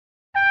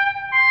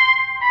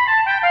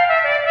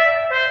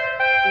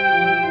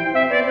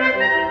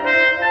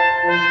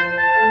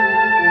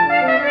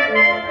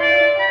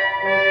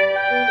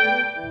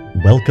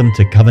Welcome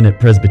to Covenant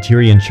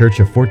Presbyterian Church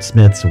of Fort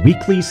Smith's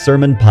weekly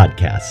sermon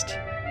podcast.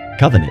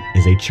 Covenant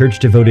is a church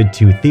devoted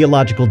to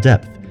theological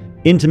depth,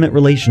 intimate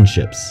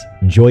relationships,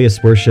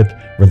 joyous worship,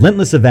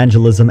 relentless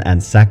evangelism,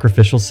 and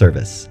sacrificial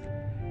service.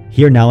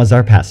 Here now is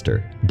our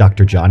pastor,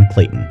 Dr. John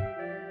Clayton.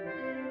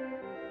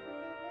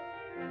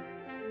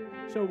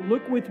 So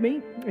look with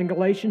me in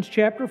Galatians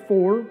chapter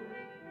 4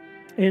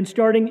 and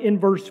starting in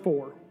verse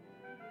 4.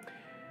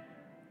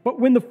 But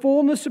when the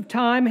fullness of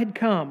time had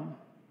come,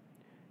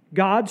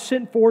 God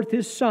sent forth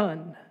His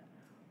Son,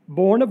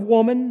 born of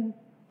woman,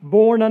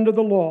 born under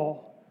the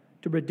law,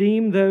 to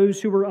redeem those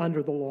who were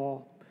under the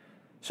law,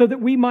 so that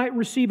we might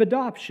receive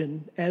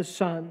adoption as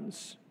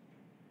sons.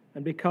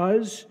 And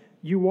because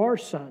you are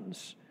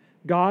sons,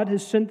 God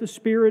has sent the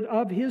Spirit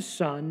of His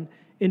Son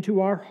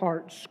into our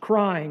hearts,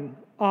 crying,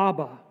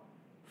 Abba,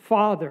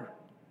 Father.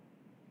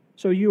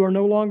 So you are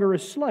no longer a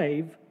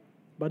slave,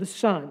 but a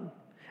son.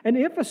 And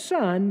if a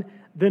son,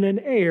 then an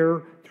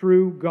heir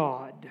through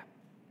God.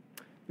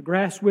 The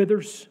grass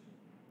withers,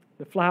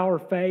 the flower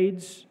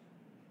fades,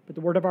 but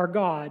the word of our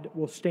God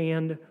will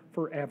stand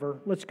forever.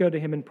 Let's go to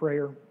Him in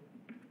prayer.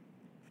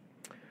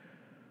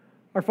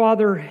 Our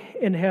Father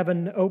in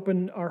heaven,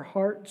 open our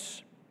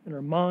hearts and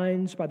our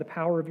minds by the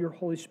power of your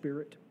Holy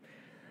Spirit,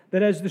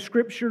 that as the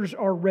Scriptures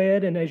are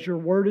read and as your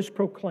word is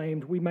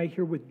proclaimed, we may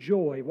hear with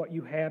joy what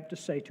you have to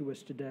say to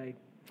us today.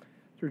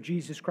 Through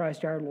Jesus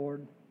Christ our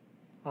Lord.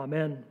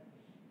 Amen.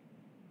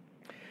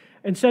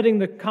 And setting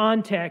the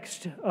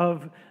context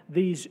of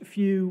these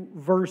few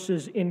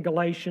verses in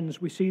Galatians,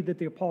 we see that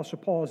the Apostle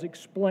Paul is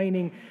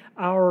explaining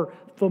our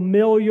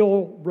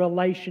familial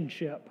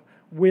relationship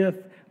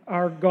with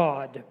our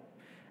God.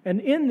 And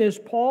in this,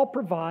 Paul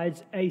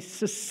provides a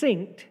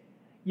succinct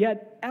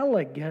yet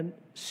elegant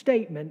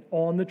statement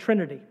on the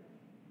Trinity.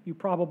 You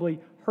probably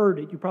heard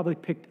it. You probably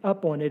picked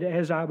up on it.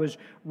 As I was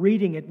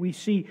reading it, we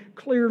see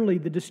clearly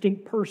the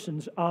distinct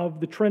persons of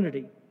the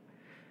Trinity.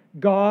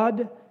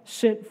 God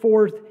sent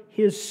forth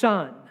His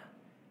Son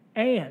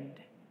and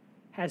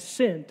has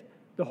sent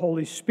the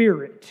Holy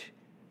Spirit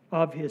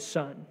of His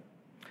Son.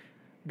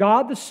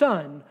 God the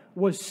Son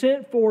was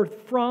sent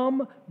forth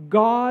from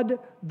God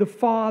the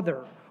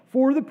Father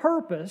for the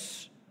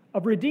purpose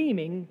of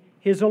redeeming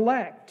His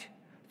elect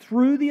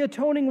through the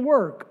atoning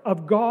work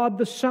of God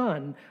the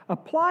Son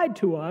applied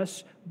to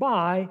us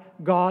by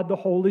God the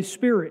Holy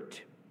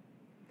Spirit.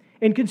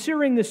 In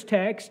considering this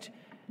text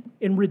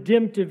in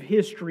redemptive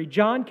history,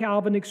 John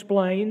Calvin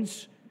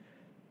explains,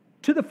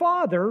 to the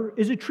Father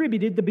is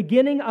attributed the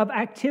beginning of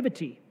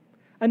activity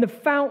and the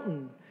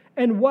fountain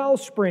and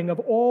wellspring of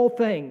all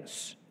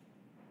things.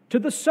 To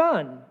the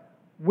Son,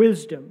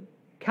 wisdom,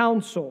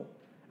 counsel,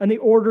 and the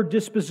ordered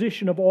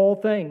disposition of all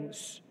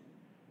things.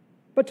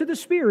 But to the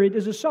Spirit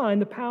is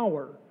assigned the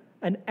power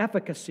and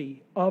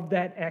efficacy of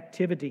that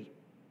activity.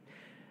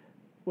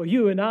 Well,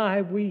 you and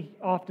I, we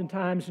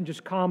oftentimes in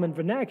just common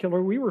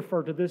vernacular, we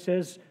refer to this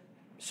as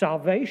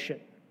salvation,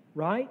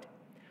 right?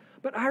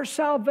 But our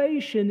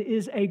salvation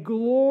is a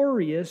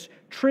glorious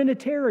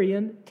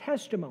Trinitarian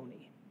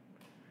testimony,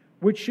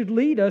 which should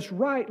lead us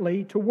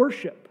rightly to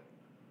worship,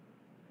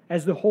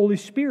 as the Holy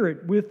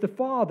Spirit with the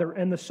Father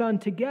and the Son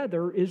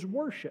together is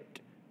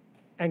worshiped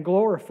and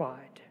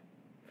glorified.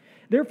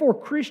 Therefore,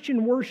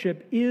 Christian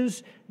worship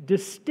is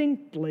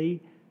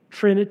distinctly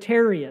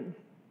Trinitarian.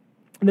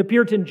 The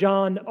Puritan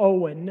John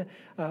Owen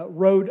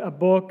wrote a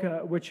book,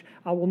 which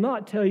I will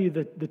not tell you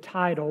the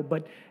title,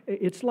 but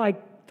it's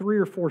like 3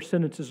 or 4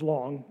 sentences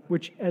long,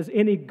 which as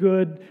any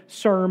good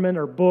sermon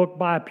or book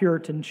by a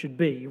Puritan should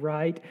be,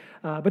 right?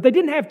 But they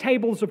didn't have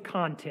tables of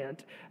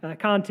contents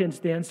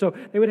then, so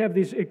they would have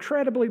these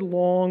incredibly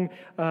long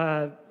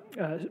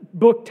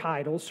book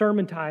titles,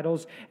 sermon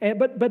titles,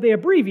 but they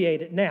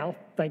abbreviate it now,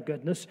 thank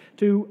goodness,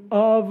 to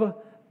Of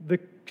the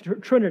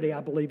Trinity,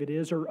 I believe it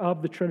is, or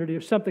Of the Trinity,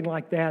 or something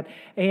like that.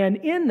 And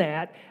in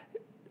that,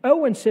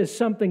 Owen says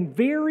something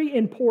very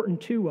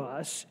important to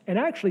us, and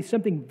actually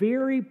something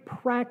very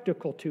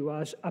practical to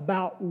us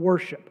about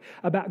worship,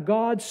 about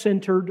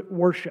God-centered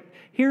worship.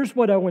 Here's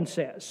what Owen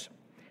says.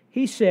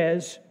 He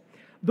says,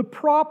 the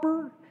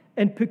proper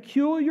and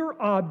peculiar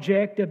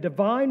object of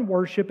divine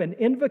worship and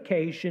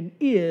invocation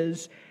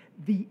is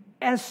the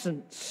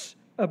essence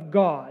of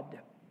God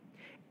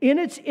in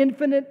its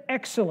infinite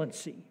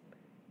excellency,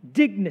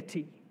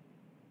 dignity,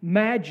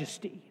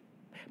 majesty.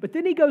 But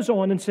then he goes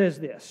on and says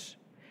this,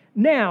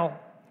 now,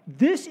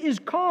 this is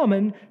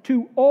common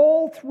to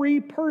all 3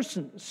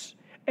 persons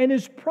and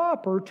is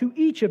proper to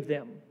each of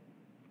them,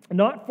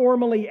 not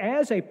formally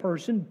as a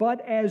person,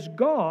 but as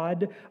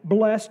God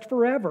blessed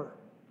forever.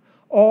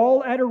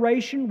 All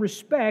adoration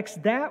respects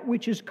that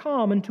which is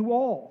common to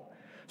all,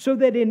 so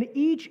that in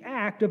each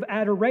act of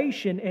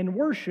adoration and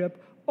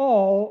worship,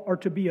 all are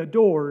to be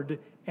adored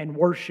and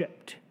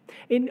worshiped.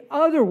 In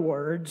other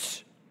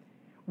words,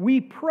 we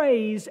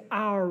praise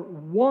our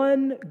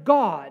one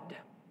God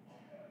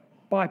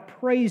by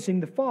praising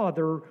the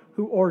Father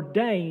who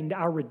ordained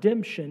our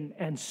redemption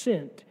and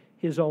sent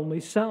His only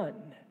Son.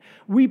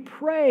 We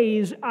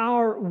praise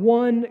our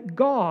one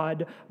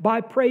God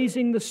by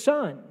praising the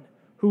Son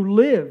who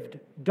lived,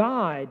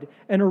 died,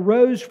 and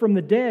arose from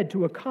the dead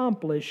to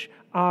accomplish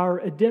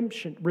our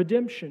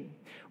redemption.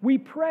 We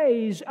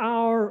praise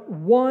our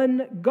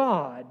one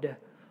God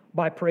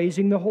by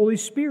praising the Holy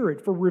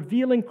Spirit for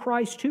revealing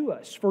Christ to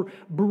us, for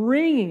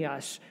bringing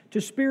us to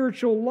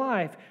spiritual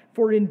life,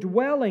 for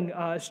indwelling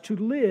us to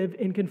live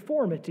in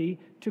conformity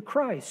to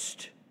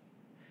Christ.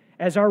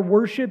 As our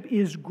worship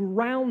is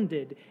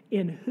grounded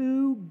in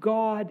who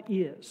God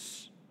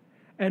is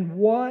and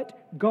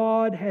what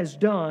God has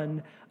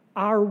done,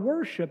 our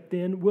worship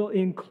then will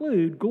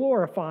include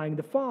glorifying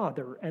the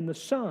Father and the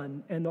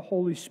Son and the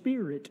Holy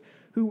Spirit,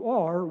 who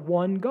are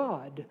one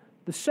God,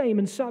 the same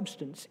in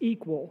substance,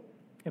 equal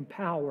in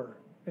power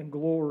and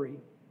glory.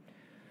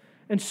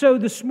 And so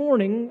this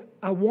morning,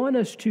 I want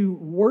us to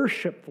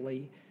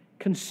worshipfully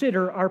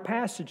consider our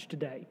passage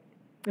today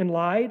in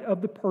light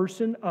of the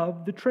persons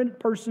of the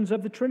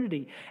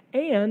Trinity,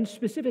 and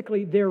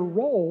specifically their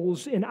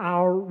roles in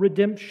our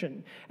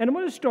redemption. And I'm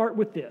going to start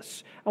with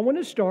this. I want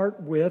to start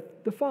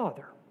with the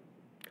Father.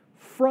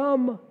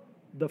 From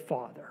the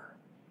Father.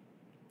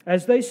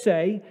 As they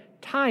say,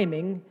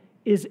 timing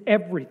is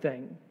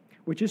everything,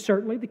 which is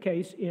certainly the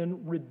case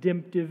in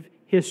redemptive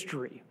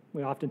history.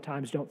 We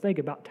oftentimes don't think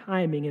about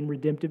timing in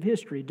redemptive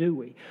history, do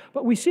we?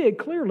 But we see it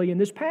clearly in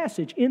this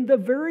passage, in the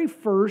very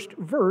first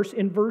verse,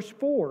 in verse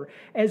 4.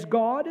 As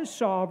God is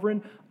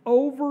sovereign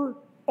over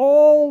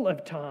all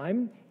of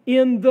time,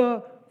 in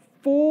the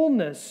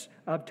fullness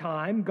of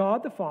time,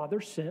 God the Father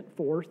sent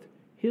forth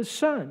His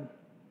Son.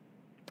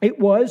 It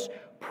was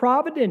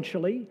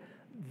providentially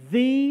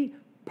the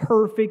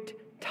perfect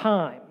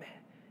time.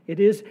 It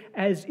is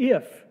as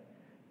if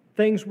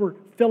things were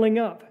filling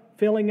up,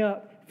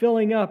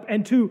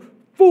 and to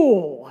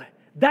full.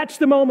 That's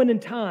the moment in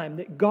time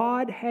that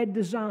God had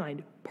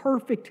designed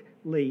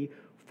perfectly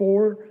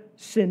for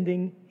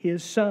sending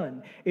His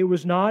Son. It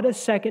was not a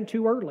second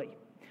too early,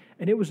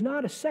 and it was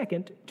not a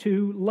second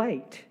too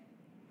late.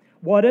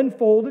 What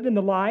unfolded in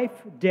the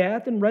life,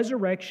 death, and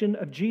resurrection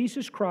of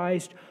Jesus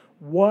Christ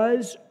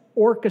was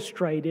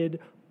orchestrated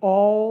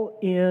all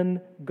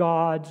in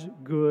God's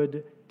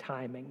good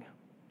timing.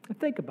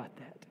 Think about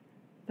that.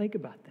 Think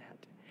about that.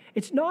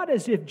 It's not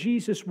as if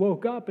Jesus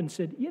woke up and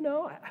said,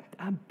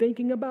 I'm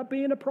thinking about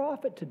being a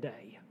prophet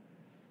today.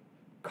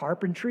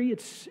 Carpentry,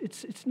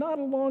 it's not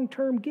a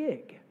long-term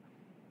gig.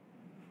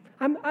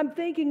 I'm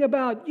thinking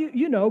about,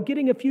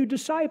 getting a few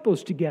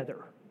disciples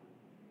together.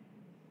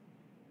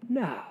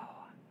 No.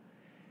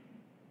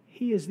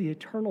 He is the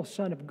eternal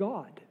Son of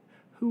God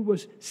who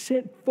was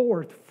sent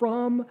forth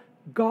from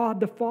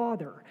God the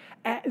Father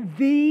at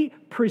the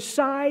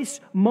precise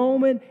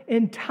moment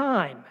in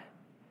time.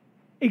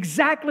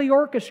 Exactly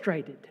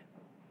orchestrated.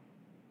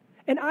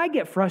 And I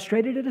get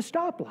frustrated at a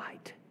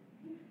stoplight.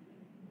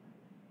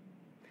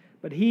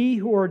 But He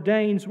who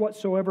ordains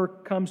whatsoever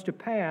comes to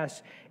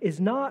pass is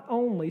not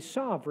only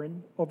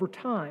sovereign over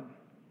time,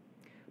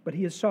 but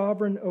He is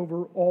sovereign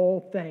over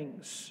all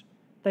things.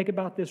 Think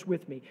about this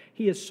with me.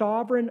 He is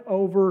sovereign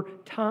over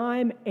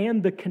time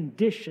and the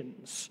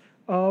conditions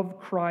of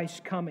Christ's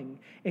coming,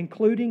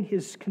 including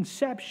His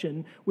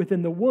conception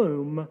within the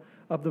womb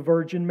of the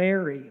Virgin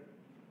Mary.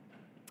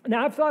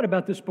 Now, I've thought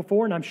about this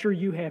before, and I'm sure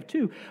you have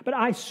too, but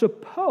I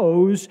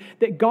suppose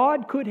that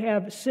God could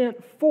have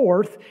sent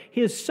forth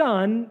His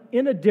Son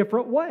in a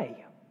different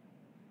way.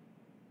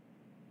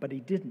 But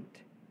He didn't.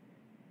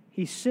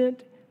 He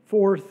sent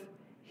forth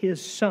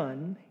His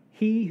Son,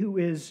 He who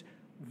is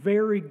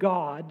very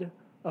God,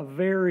 a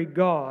very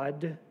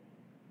God,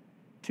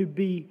 to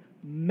be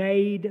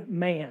made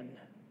man,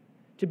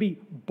 to be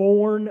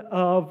born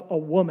of a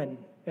woman,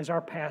 as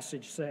our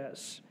passage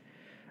says,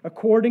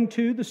 according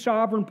to the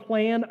sovereign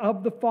plan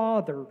of the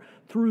Father,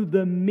 through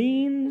the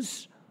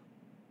means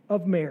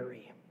of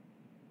Mary.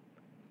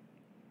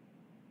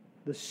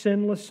 The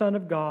sinless Son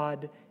of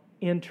God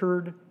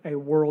entered a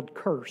world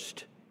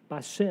cursed by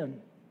sin.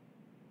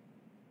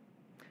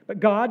 But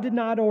God did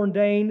not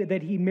ordain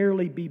that He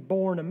merely be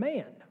born a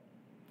man,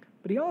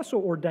 but He also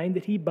ordained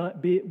that He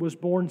was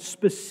born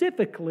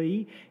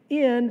specifically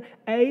in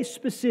a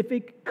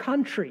specific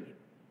country,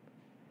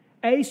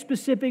 a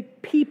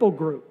specific people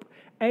group,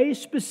 a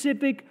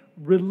specific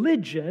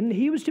religion.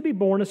 He was to be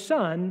born a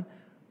son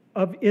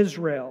of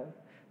Israel,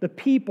 the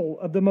people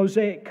of the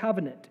Mosaic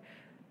covenant,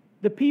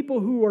 the people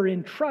who are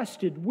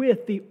entrusted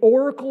with the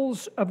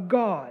oracles of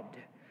God,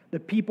 the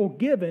people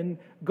given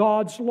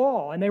God's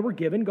law, and they were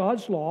given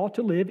God's law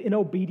to live in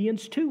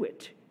obedience to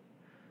it.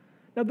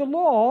 Now the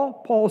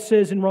law, Paul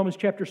says in Romans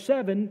chapter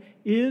 7,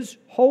 is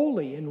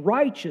holy and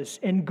righteous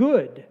and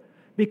good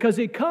because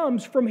it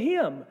comes from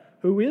Him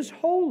who is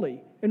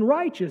holy and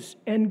righteous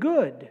and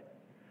good.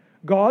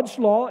 God's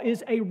law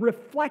is a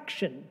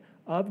reflection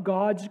of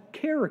God's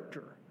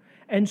character.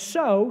 And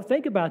so,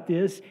 think about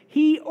this,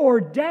 He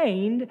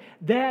ordained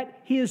that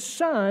His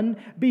Son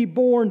be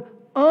born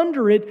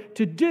under it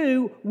to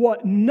do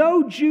what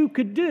no Jew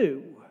could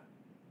do.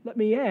 Let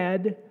me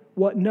add,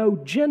 what no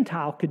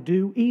Gentile could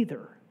do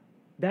either.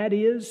 That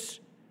is,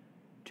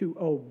 to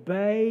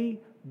obey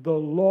the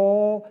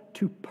law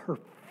to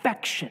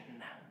perfection.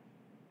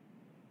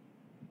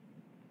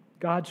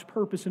 God's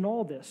purpose in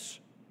all this,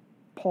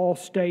 Paul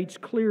states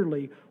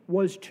clearly,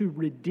 was to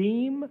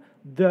redeem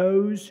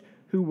those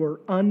who were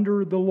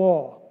under the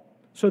law,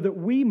 so that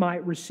we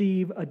might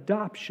receive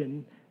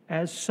adoption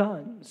as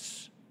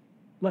sons.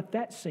 Let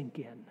that sink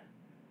in.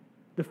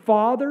 The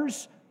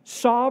Father's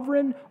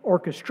sovereign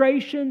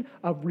orchestration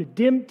of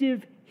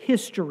redemptive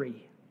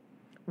history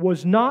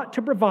was not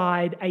to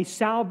provide a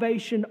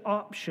salvation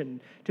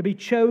option to be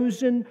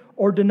chosen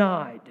or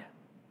denied.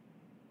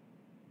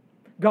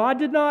 God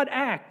did not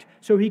act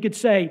so He could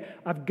say,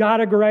 I've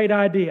got a great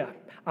idea.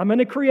 I'm going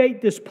to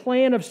create this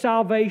plan of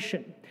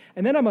salvation,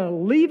 and then I'm going to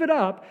leave it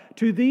up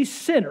to these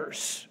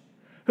sinners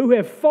who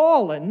have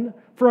fallen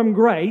from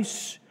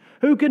grace,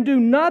 who can do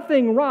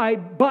nothing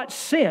right but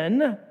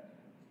sin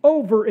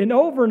over and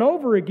over and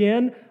over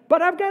again,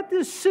 but I've got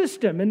this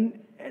system,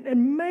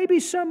 and maybe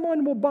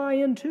someone will buy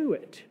into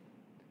it.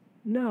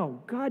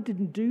 No, God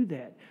didn't do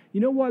that.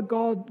 You know what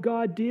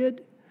God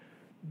did?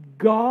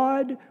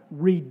 God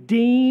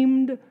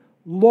redeemed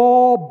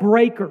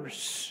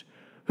lawbreakers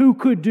who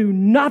could do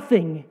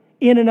nothing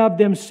in and of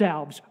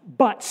themselves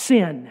but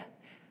sin.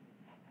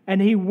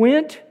 And He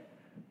went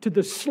to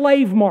the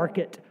slave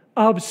market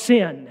of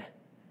sin,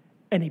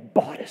 and He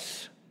bought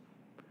us.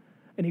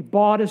 And He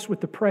bought us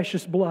with the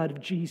precious blood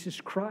of Jesus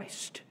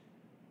Christ.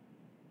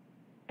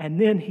 And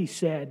then He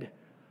said,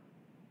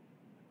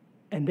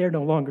 and they're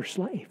no longer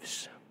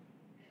slaves.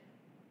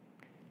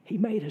 He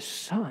made us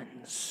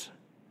sons.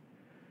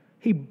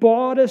 He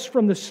bought us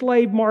from the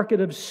slave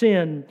market of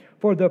sin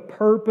for the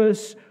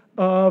purpose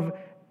of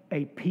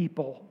a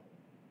people.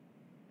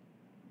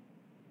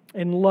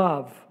 In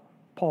love,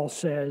 Paul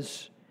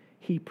says,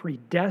 He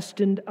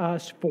predestined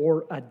us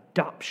for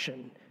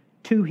adoption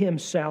to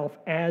Himself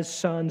as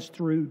sons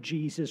through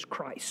Jesus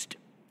Christ.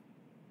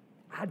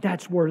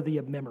 That's worthy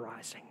of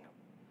memorizing.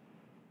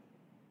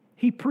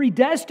 He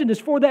predestined us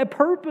for that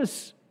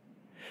purpose,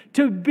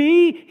 to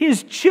be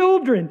His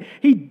children.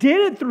 He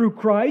did it through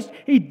Christ.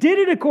 He did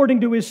it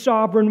according to His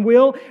sovereign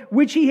will,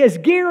 which He has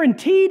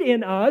guaranteed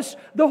in us,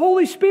 the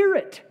Holy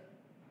Spirit.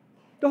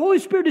 The Holy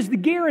Spirit is the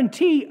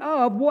guarantee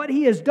of what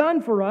He has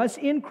done for us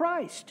in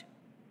Christ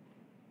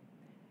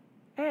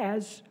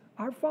as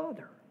our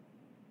Father.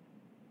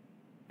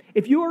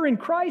 If you are in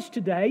Christ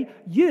today,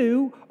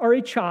 you are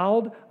a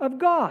child of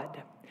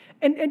God.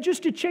 And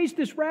just to chase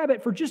this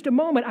rabbit for just a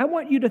moment, I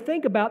want you to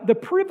think about the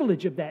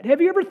privilege of that. Have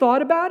you ever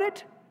thought about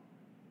it?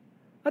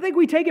 I think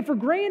we take it for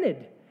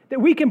granted that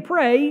we can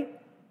pray,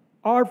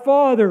 Our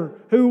Father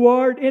who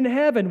art in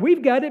heaven.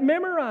 We've got it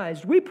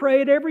memorized. We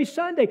pray it every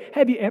Sunday.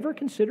 Have you ever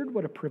considered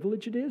what a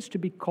privilege it is to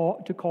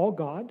call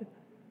God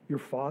your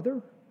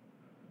Father?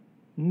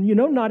 You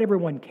know, not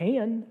everyone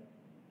can.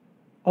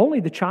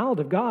 Only the child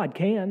of God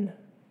can.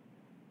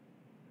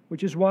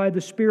 Which is why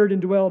the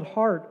Spirit-indwelled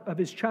heart of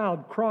His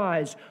child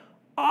cries,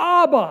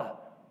 Abba,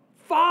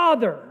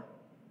 Father.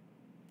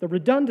 The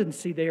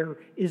redundancy there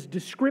is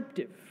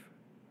descriptive.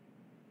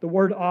 The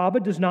word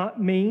Abba does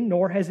not mean,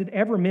 nor has it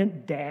ever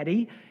meant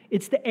daddy.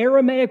 It's the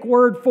Aramaic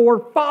word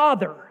for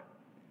father.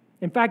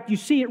 In fact, you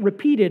see it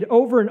repeated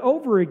over and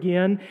over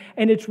again,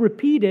 and it's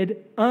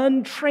repeated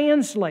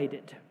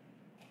untranslated.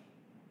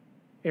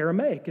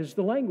 Aramaic is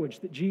the language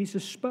that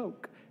Jesus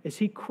spoke as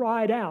He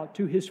cried out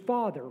to His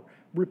Father,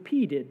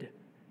 repeated,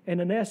 and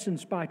in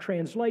essence by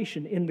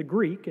translation in the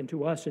Greek and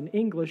to us in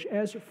English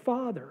as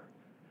Father,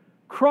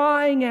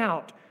 crying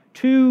out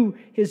to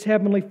His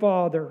Heavenly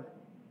Father,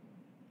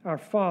 our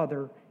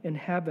Father in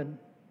heaven.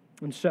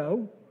 And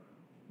so,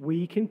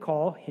 we can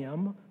call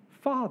Him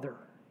Father,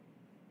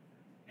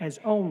 as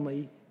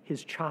only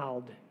His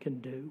child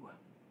can do.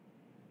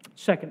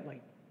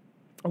 Secondly,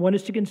 I want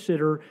us to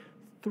consider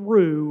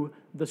through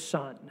the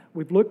Son.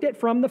 We've looked at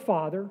from the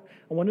Father.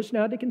 I want us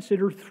now to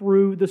consider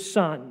through the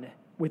Son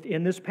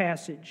within this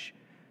passage.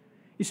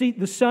 You see,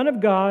 the Son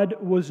of God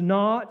was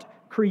not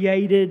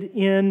created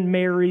in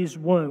Mary's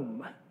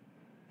womb.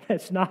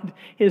 That's not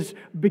His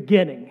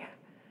beginning.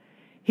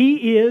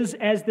 He is,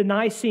 as the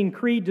Nicene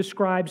Creed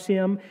describes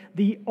Him,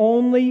 the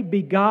only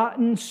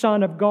begotten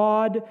Son of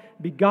God,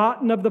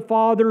 begotten of the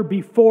Father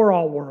before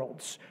all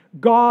worlds,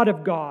 God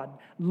of God,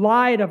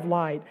 light of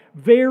light,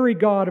 very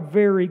God of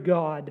very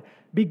God,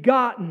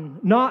 begotten,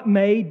 not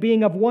made,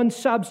 being of one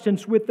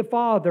substance with the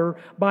Father,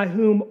 by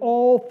whom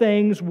all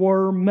things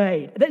were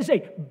made. That is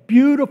a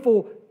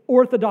beautiful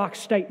orthodox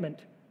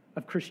statement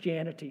of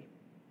Christianity.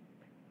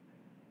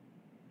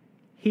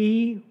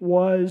 He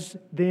was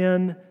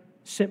then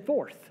sent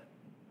forth.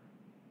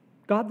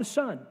 God the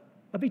Son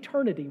of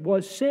eternity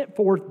was sent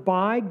forth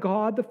by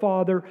God the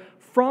Father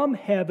from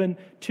heaven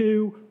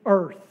to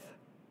earth.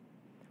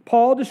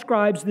 Paul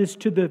describes this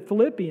to the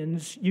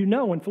Philippians, you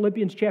know, in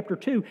Philippians chapter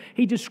 2.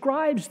 He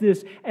describes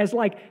this as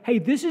like, hey,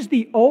 this is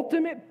the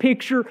ultimate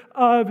picture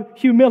of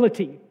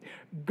humility.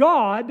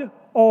 God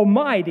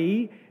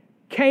Almighty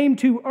came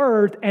to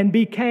earth and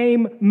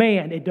became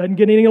man. It doesn't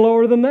get any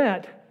lower than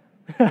that.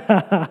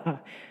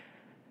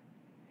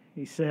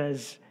 He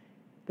says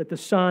that the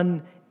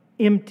Son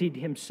emptied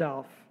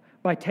Himself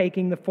by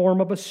taking the form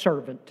of a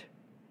servant,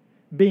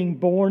 being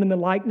born in the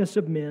likeness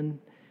of men,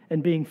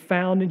 and being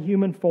found in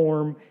human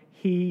form,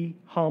 He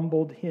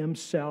humbled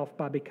Himself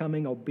by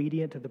becoming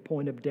obedient to the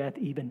point of death,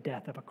 even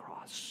death of a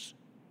cross.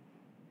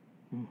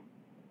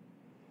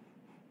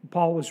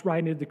 Paul was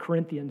writing to the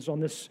Corinthians on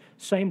this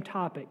same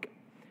topic.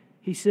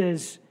 He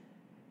says,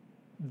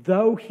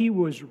 though He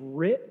was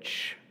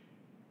rich,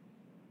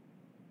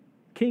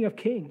 King of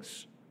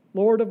kings,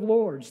 Lord of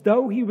lords,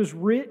 though He was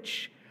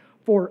rich,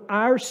 for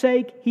our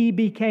sake He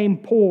became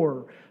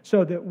poor,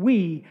 so that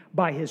we,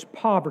 by His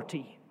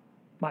poverty,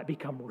 might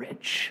become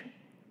rich.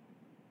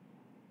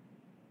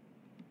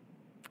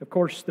 Of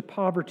course, the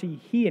poverty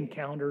He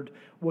encountered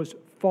was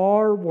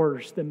far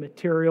worse than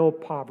material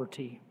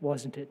poverty,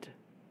 wasn't it?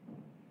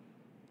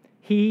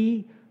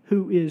 He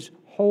who is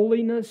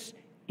holiness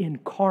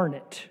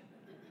incarnate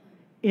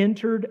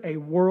entered a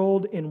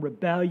world in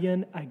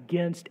rebellion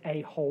against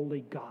a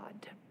holy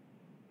God.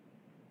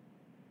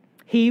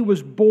 He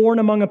was born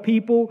among a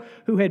people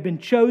who had been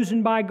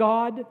chosen by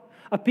God,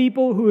 a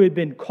people who had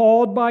been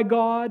called by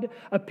God,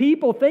 a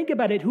people, think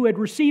about it, who had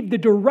received the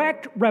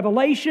direct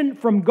revelation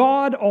from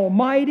God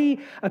Almighty,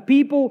 a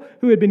people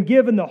who had been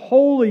given the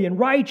holy and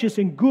righteous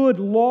and good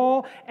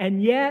law,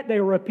 and yet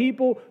they were a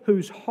people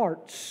whose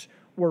hearts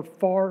were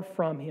far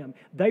from Him.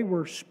 They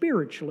were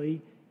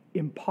spiritually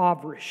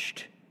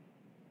impoverished.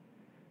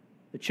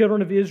 The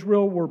children of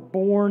Israel were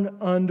born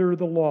under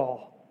the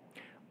law,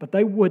 but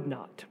they would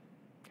not.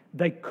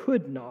 They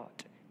could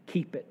not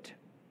keep it.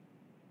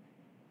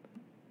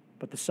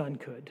 But the Son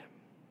could.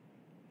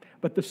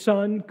 But the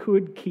Son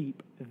could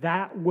keep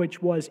that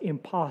which was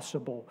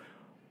impossible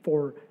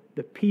for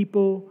the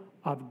people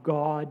of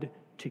God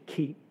to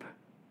keep.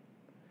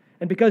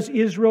 And because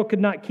Israel could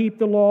not keep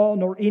the law,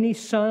 nor any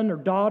son or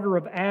daughter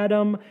of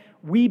Adam,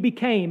 we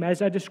became,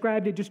 as I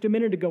described it just a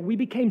minute ago, we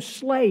became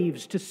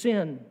slaves to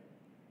sin.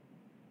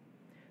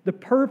 The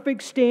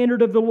perfect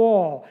standard of the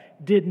law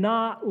did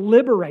not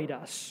liberate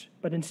us,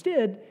 but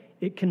instead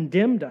it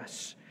condemned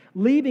us,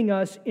 leaving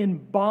us in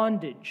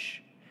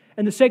bondage.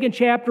 In the second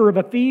chapter of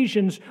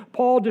Ephesians,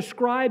 Paul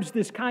describes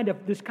this kind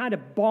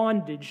of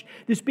bondage,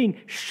 this being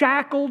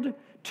shackled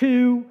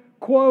to,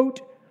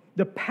 quote,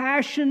 the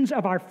passions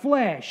of our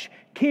flesh,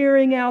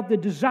 carrying out the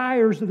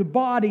desires of the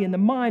body and the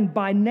mind,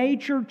 by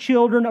nature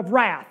children of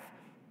wrath.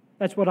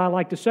 That's what I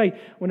like to say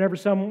whenever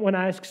when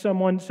I ask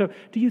someone, so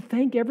do you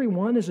think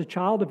everyone is a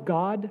child of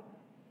God?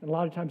 And a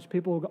lot of times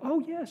people will go, oh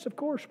yes, of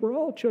course, we're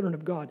all children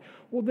of God.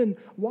 Well then,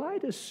 why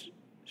does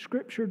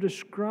Scripture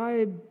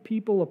describe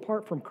people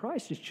apart from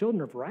Christ as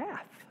children of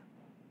wrath?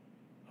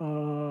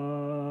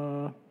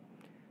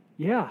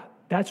 Yeah,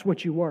 that's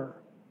what you were.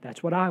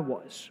 That's what I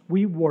was.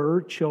 We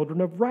were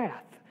children of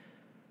wrath.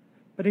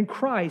 But in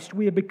Christ,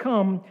 we have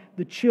become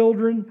the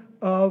children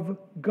of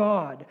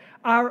God.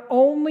 Our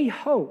only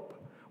hope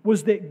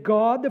was that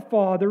God the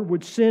Father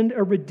would send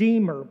a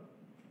Redeemer,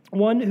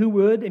 one who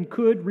would and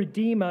could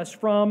redeem us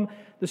from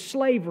the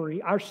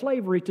slavery, our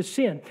slavery to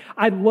sin.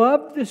 I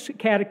love this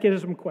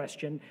catechism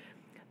question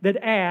that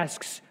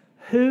asks,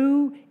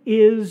 who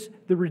is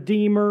the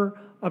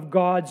Redeemer of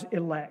God's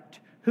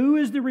elect? Who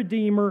is the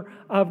Redeemer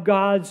of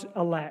God's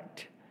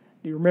elect?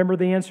 Do you remember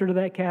the answer to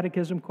that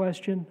catechism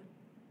question?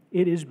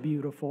 It is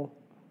beautiful.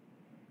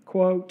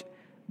 Quote,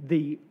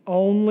 the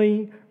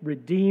only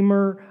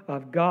Redeemer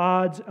of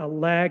God's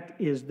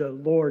elect is the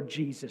Lord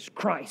Jesus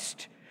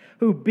Christ,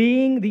 who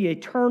being the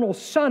eternal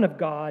Son of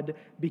God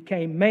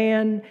became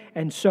man,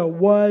 and so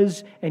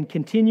was and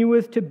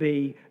continueth to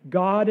be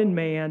God and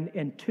man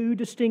in two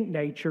distinct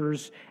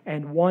natures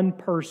and one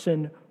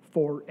person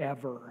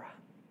forever.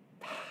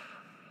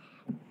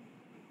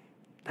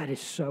 That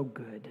is so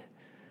good.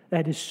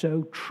 That is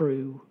so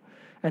true.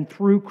 And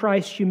through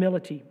Christ's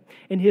humility,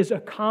 in His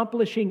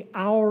accomplishing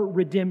our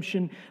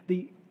redemption,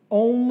 the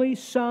only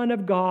Son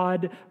of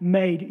God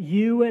made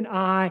you and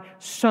I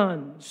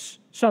sons.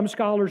 Some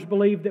scholars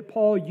believe that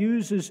Paul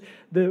uses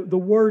the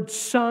word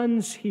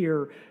sons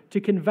here to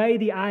convey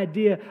the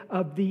idea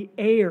of the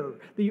heir,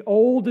 the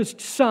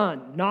oldest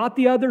son, not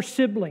the other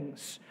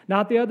siblings,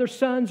 not the other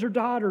sons or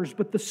daughters,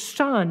 but the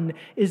son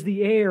is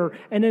the heir.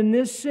 And in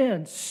this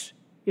sense,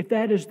 if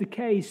that is the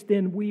case,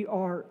 then we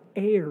are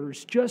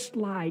heirs, just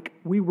like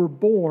we were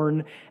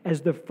born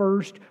as the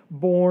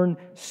firstborn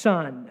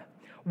son.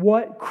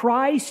 What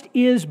Christ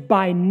is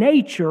by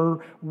nature,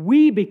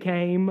 we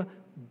became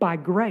by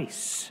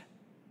grace.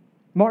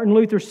 Martin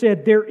Luther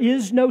said, there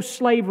is no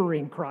slavery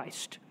in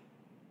Christ,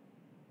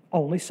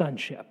 only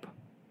sonship.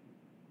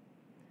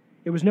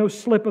 It was no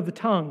slip of the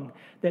tongue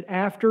that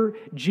after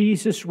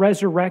Jesus'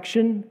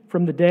 resurrection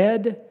from the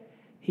dead,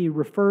 He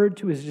referred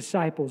to His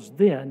disciples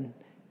then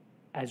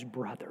as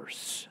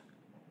brothers.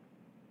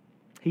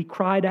 He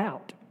cried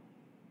out,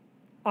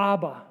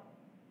 Abba,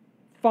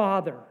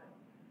 Father.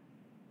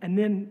 And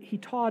then He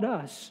taught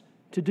us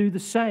to do the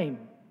same.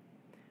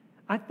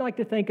 I'd like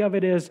to think of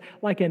it as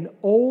like an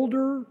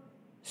older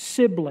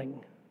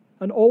sibling,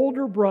 an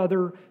older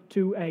brother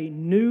to a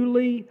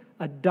newly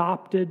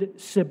adopted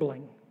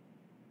sibling,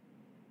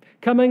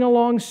 coming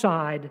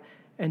alongside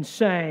and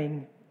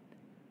saying,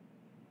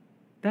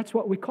 that's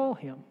what we call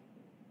Him.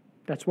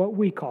 That's what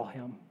we call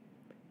Him.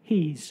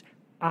 He's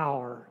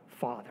our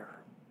Father.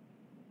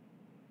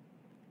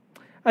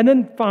 And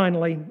then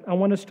finally, I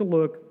want us to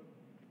look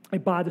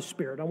by the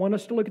Spirit. I want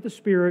us to look at the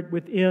Spirit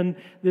within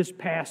this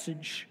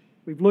passage.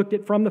 We've looked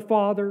at from the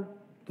Father,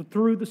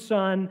 through the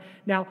Son,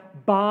 now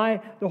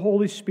by the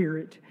Holy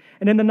Spirit.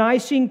 And in the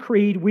Nicene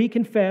Creed, we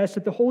confess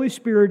that the Holy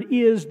Spirit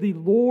is the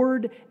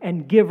Lord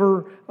and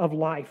giver of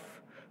life,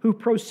 who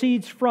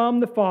proceeds from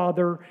the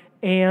Father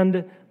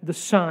and the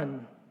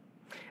Son.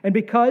 And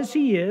because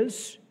He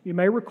is, you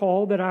may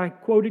recall that I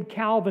quoted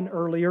Calvin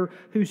earlier,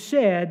 who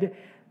said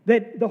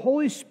that the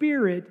Holy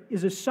Spirit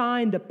is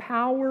assigned the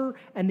power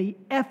and the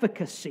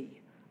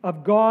efficacy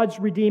of God's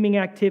redeeming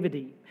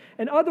activity.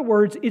 In other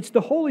words, it's the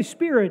Holy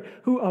Spirit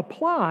who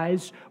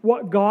applies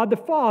what God the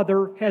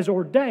Father has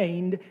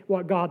ordained,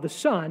 what God the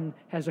Son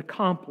has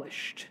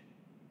accomplished.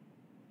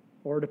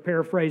 Or to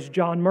paraphrase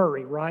John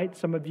Murray, right?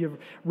 Some of you have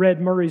read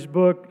Murray's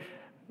book,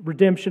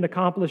 Redemption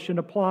Accomplished and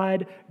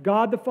Applied.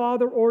 God the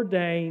Father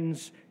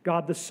ordains,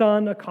 God the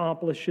Son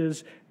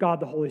accomplishes, God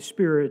the Holy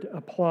Spirit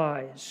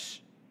applies.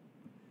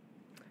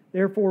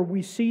 Therefore,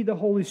 we see the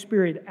Holy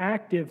Spirit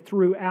active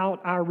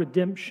throughout our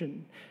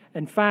redemption.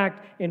 In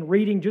fact, in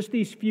reading just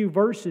these few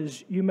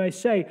verses, you may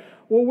say,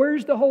 well,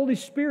 where's the Holy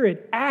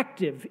Spirit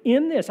active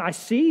in this? I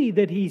see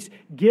that He's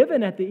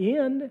given at the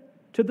end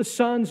to the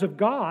sons of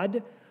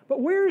God,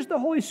 but where's the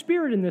Holy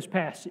Spirit in this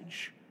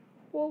passage?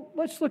 Well,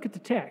 let's look at the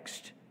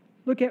text.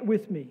 Look at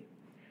with me.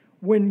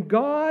 When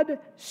God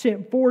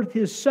sent forth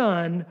His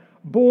Son,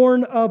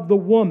 born of the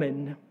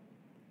woman,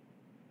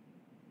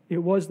 it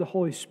was the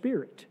Holy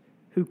Spirit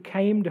who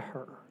came to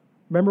her.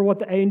 Remember what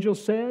the angel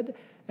said?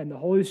 And the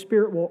Holy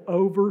Spirit will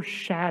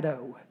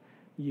overshadow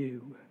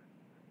you.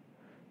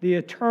 The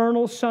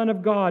eternal Son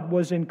of God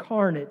was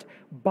incarnate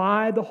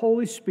by the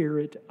Holy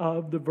Spirit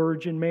of the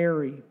Virgin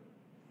Mary.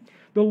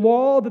 The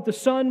law that the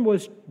Son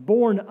was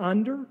born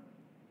under,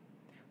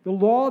 the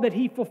law that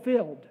He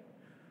fulfilled,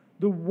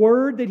 the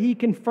word that He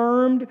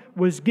confirmed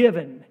was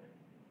given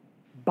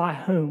by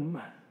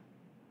whom?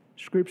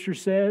 Scripture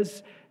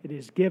says it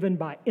is given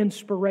by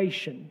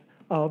inspiration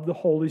of the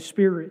Holy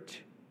Spirit.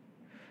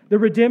 The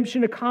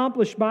redemption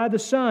accomplished by the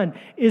Son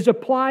is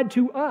applied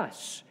to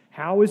us.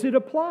 How is it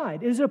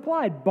applied? It is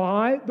applied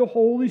by the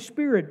Holy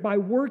Spirit, by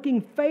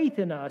working faith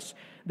in us,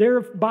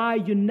 thereby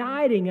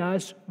uniting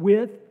us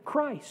with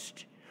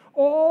Christ.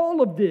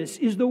 All of this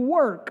is the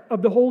work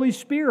of the Holy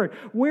Spirit,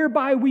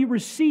 whereby we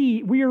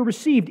are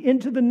received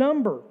into the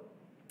number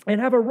and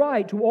have a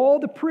right to all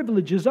the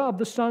privileges of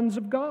the sons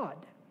of God.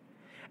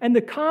 And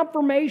the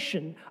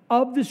confirmation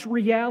of this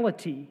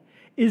reality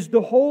is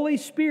the Holy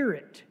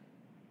Spirit,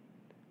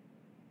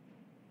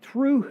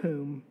 through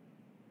whom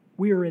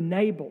we are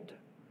enabled,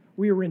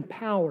 we are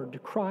empowered to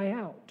cry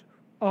out,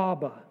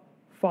 Abba,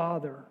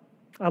 Father.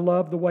 I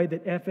love the way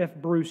that F.F.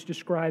 Bruce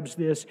describes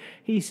this.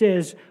 He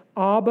says,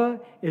 Abba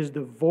is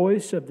the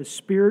voice of the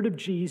Spirit of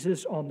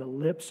Jesus on the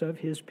lips of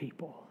His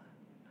people.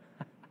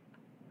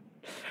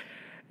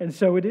 And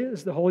so it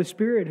is the Holy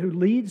Spirit who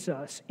leads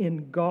us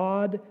in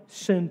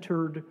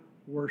God-centered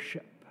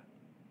worship.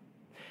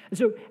 And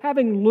so,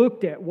 having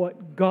looked at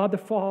what God the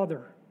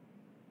Father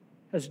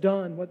has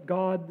done, what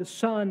God the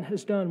Son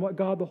has done, what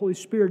God the Holy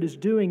Spirit is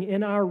doing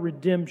in our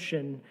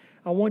redemption,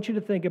 I want you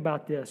to think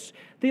about this.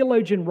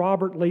 Theologian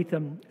Robert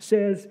Leatham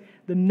says,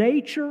 the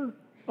nature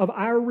of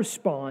our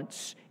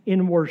response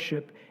in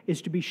worship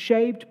is to be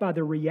shaped by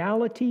the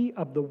reality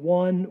of the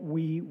one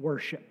we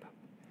worship.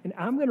 And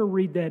I'm going to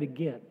read that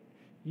again.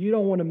 You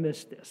don't want to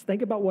miss this.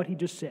 Think about what he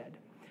just said.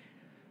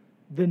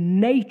 The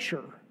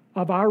nature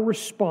of our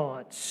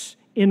response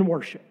in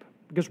worship,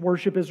 because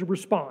worship is a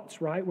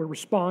response, right? We're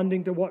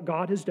responding to what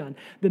God has done.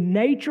 The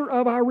nature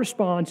of our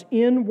response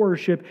in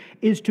worship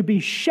is to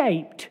be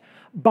shaped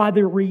by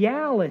the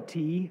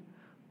reality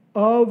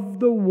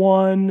of the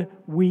one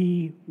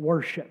we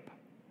worship.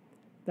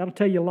 That'll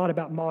tell you a lot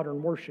about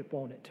modern worship,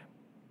 won't it?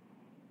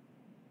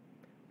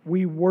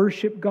 We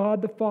worship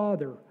God the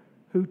Father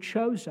who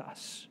chose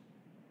us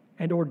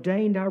and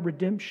ordained our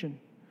redemption,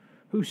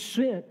 who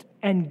sent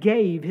and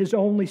gave His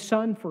only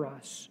Son for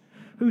us,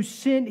 who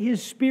sent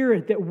His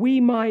Spirit that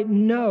we might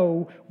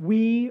know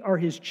we are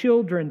His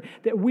children,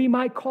 that we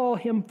might call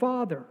Him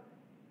Father.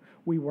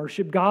 We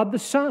worship God the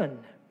Son,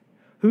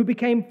 who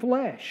became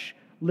flesh,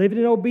 lived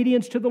in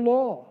obedience to the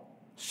law,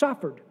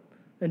 suffered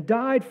and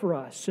died for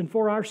us and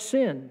for our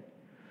sin,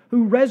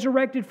 who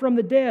resurrected from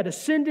the dead,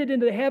 ascended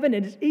into heaven,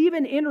 and is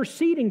even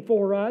interceding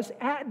for us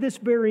at this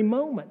very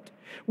moment.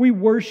 We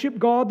worship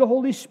God the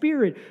Holy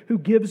Spirit, who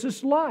gives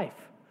us life,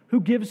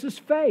 who gives us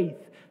faith,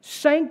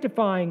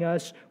 sanctifying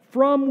us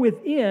from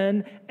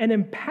within and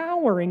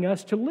empowering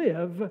us to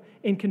live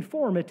in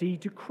conformity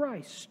to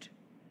Christ.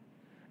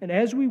 And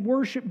as we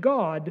worship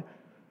God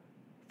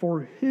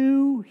for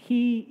who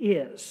He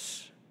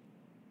is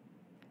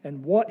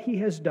and what He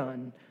has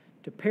done,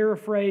 to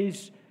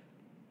paraphrase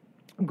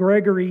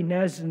Gregory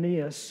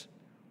Nazianzus,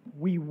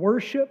 we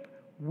worship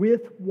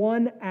with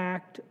one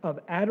act of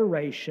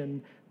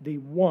adoration the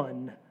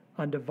one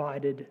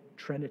undivided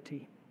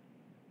Trinity.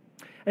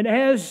 And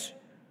as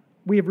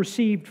we have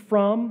received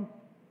from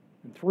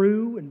And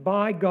through and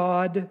by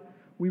God,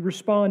 we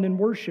respond in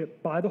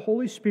worship by the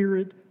Holy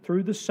Spirit,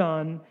 through the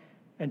Son,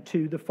 and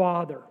to the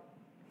Father.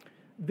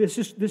 This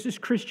is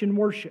Christian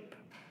worship.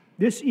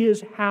 This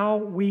is how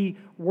we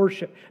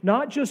worship.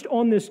 Not just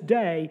on this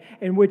day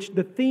in which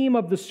the theme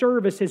of the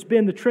service has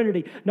been the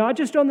Trinity. Not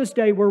just on this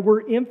day where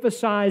we're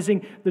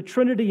emphasizing the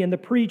Trinity and the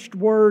preached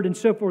word and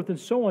so forth and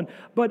so on.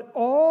 But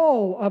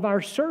all of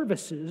our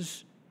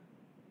services,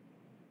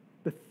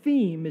 the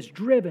theme is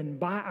driven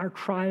by our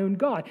triune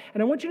God.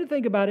 And I want you to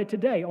think about it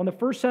today. On the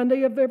first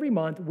Sunday of every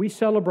month, we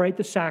celebrate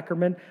the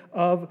sacrament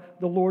of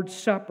the Lord's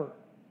Supper,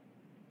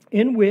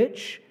 in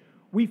which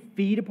we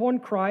feed upon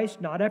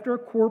Christ, not after a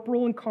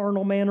corporal and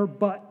carnal manner,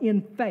 but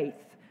in faith,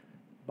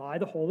 by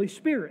the Holy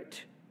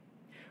Spirit.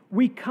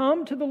 We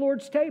come to the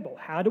Lord's table.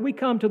 How do we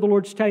come to the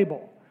Lord's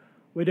table?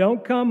 We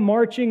don't come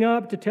marching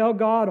up to tell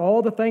God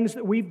all the things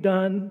that we've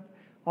done,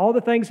 all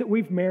the things that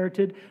we've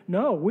merited.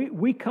 No,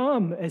 we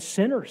come as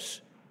sinners.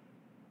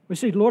 We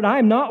say, Lord, I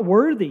am not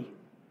worthy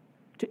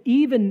to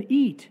even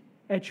eat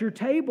at your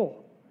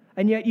table,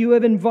 and yet you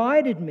have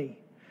invited me.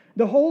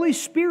 The Holy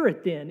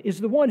Spirit, then, is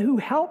the one who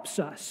helps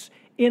us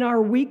in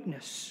our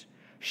weakness,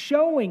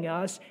 showing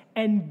us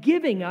and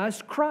giving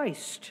us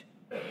Christ,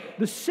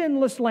 the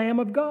sinless Lamb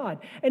of God.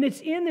 And it's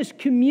in this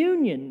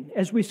communion,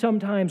 as we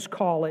sometimes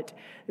call it,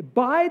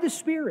 by the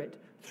Spirit,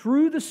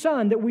 through the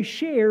Son, that we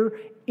share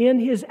in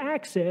His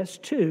access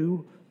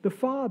to the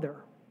Father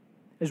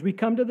as we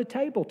come to the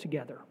table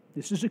together.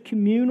 This is a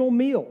communal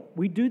meal.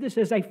 We do this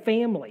as a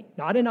family,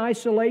 not in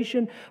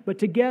isolation, but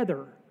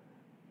together.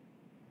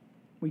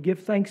 We give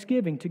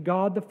thanksgiving to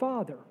God the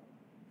Father,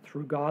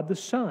 through God the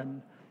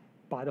Son,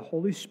 by the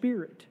Holy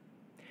Spirit.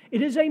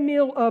 It is a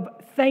meal of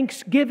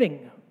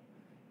thanksgiving.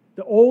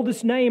 The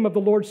oldest name of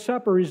the Lord's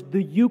Supper is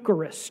the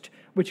Eucharist,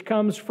 which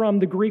comes from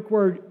the Greek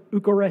word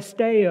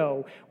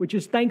eucharisteo, which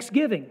is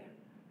thanksgiving.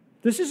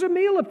 This is a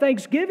meal of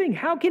thanksgiving.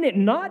 How can it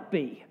not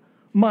be?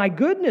 My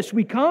goodness,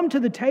 we come to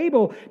the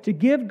table to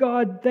give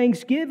God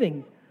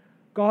thanksgiving.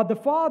 God the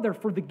Father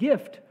for the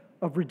gift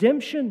of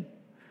redemption.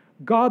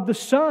 God the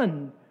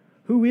Son,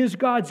 who is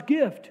God's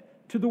gift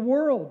to the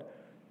world.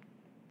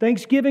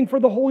 Thanksgiving for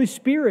the Holy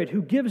Spirit,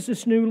 who gives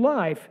us new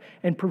life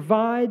and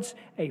provides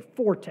a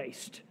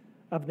foretaste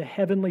of the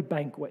heavenly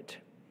banquet.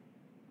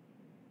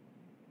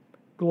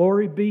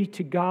 Glory be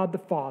to God the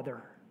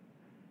Father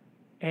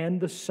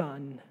and the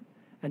Son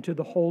and to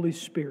the Holy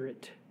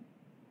Spirit,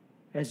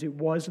 as it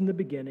was in the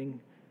beginning,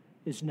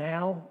 is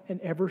now,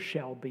 and ever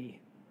shall be,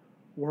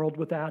 world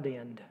without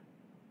end.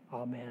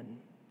 Amen.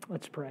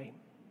 Let's pray.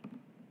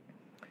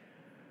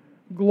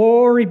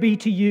 Glory be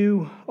to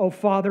you, O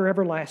Father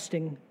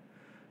everlasting,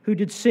 who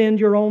did send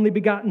your only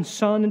begotten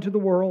Son into the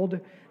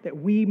world that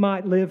we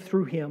might live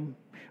through Him.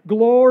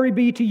 Glory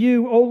be to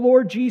you, O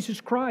Lord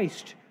Jesus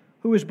Christ,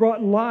 who has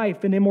brought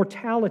life and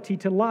immortality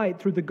to light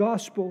through the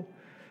gospel.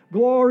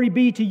 Glory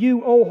be to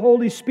you, O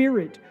Holy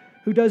Spirit,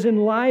 who does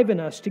enliven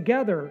us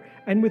together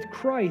and with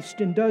Christ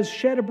and does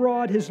shed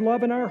abroad His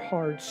love in our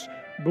hearts.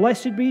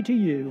 Blessed be to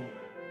you,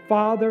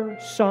 Father,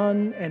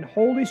 Son, and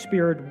Holy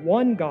Spirit,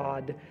 one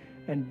God,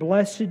 and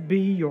blessed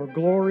be your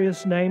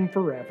glorious name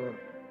forever.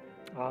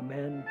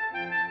 Amen.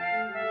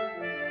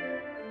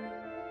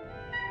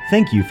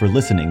 Thank you for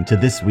listening to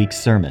this week's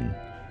sermon.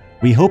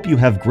 We hope you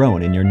have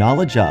grown in your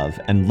knowledge of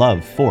and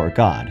love for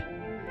God.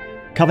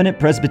 Covenant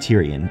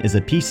Presbyterian is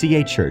a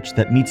PCA church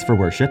that meets for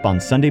worship on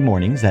Sunday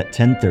mornings at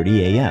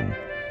 10:30 a.m.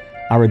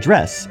 Our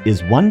address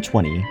is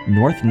 120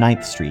 North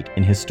 9th Street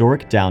in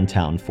historic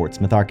downtown Fort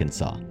Smith,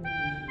 Arkansas.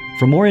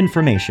 For more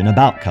information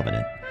about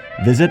Covenant,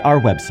 visit our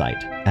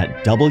website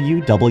at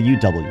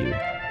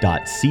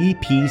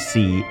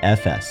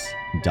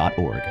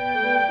www.cpcfs.org.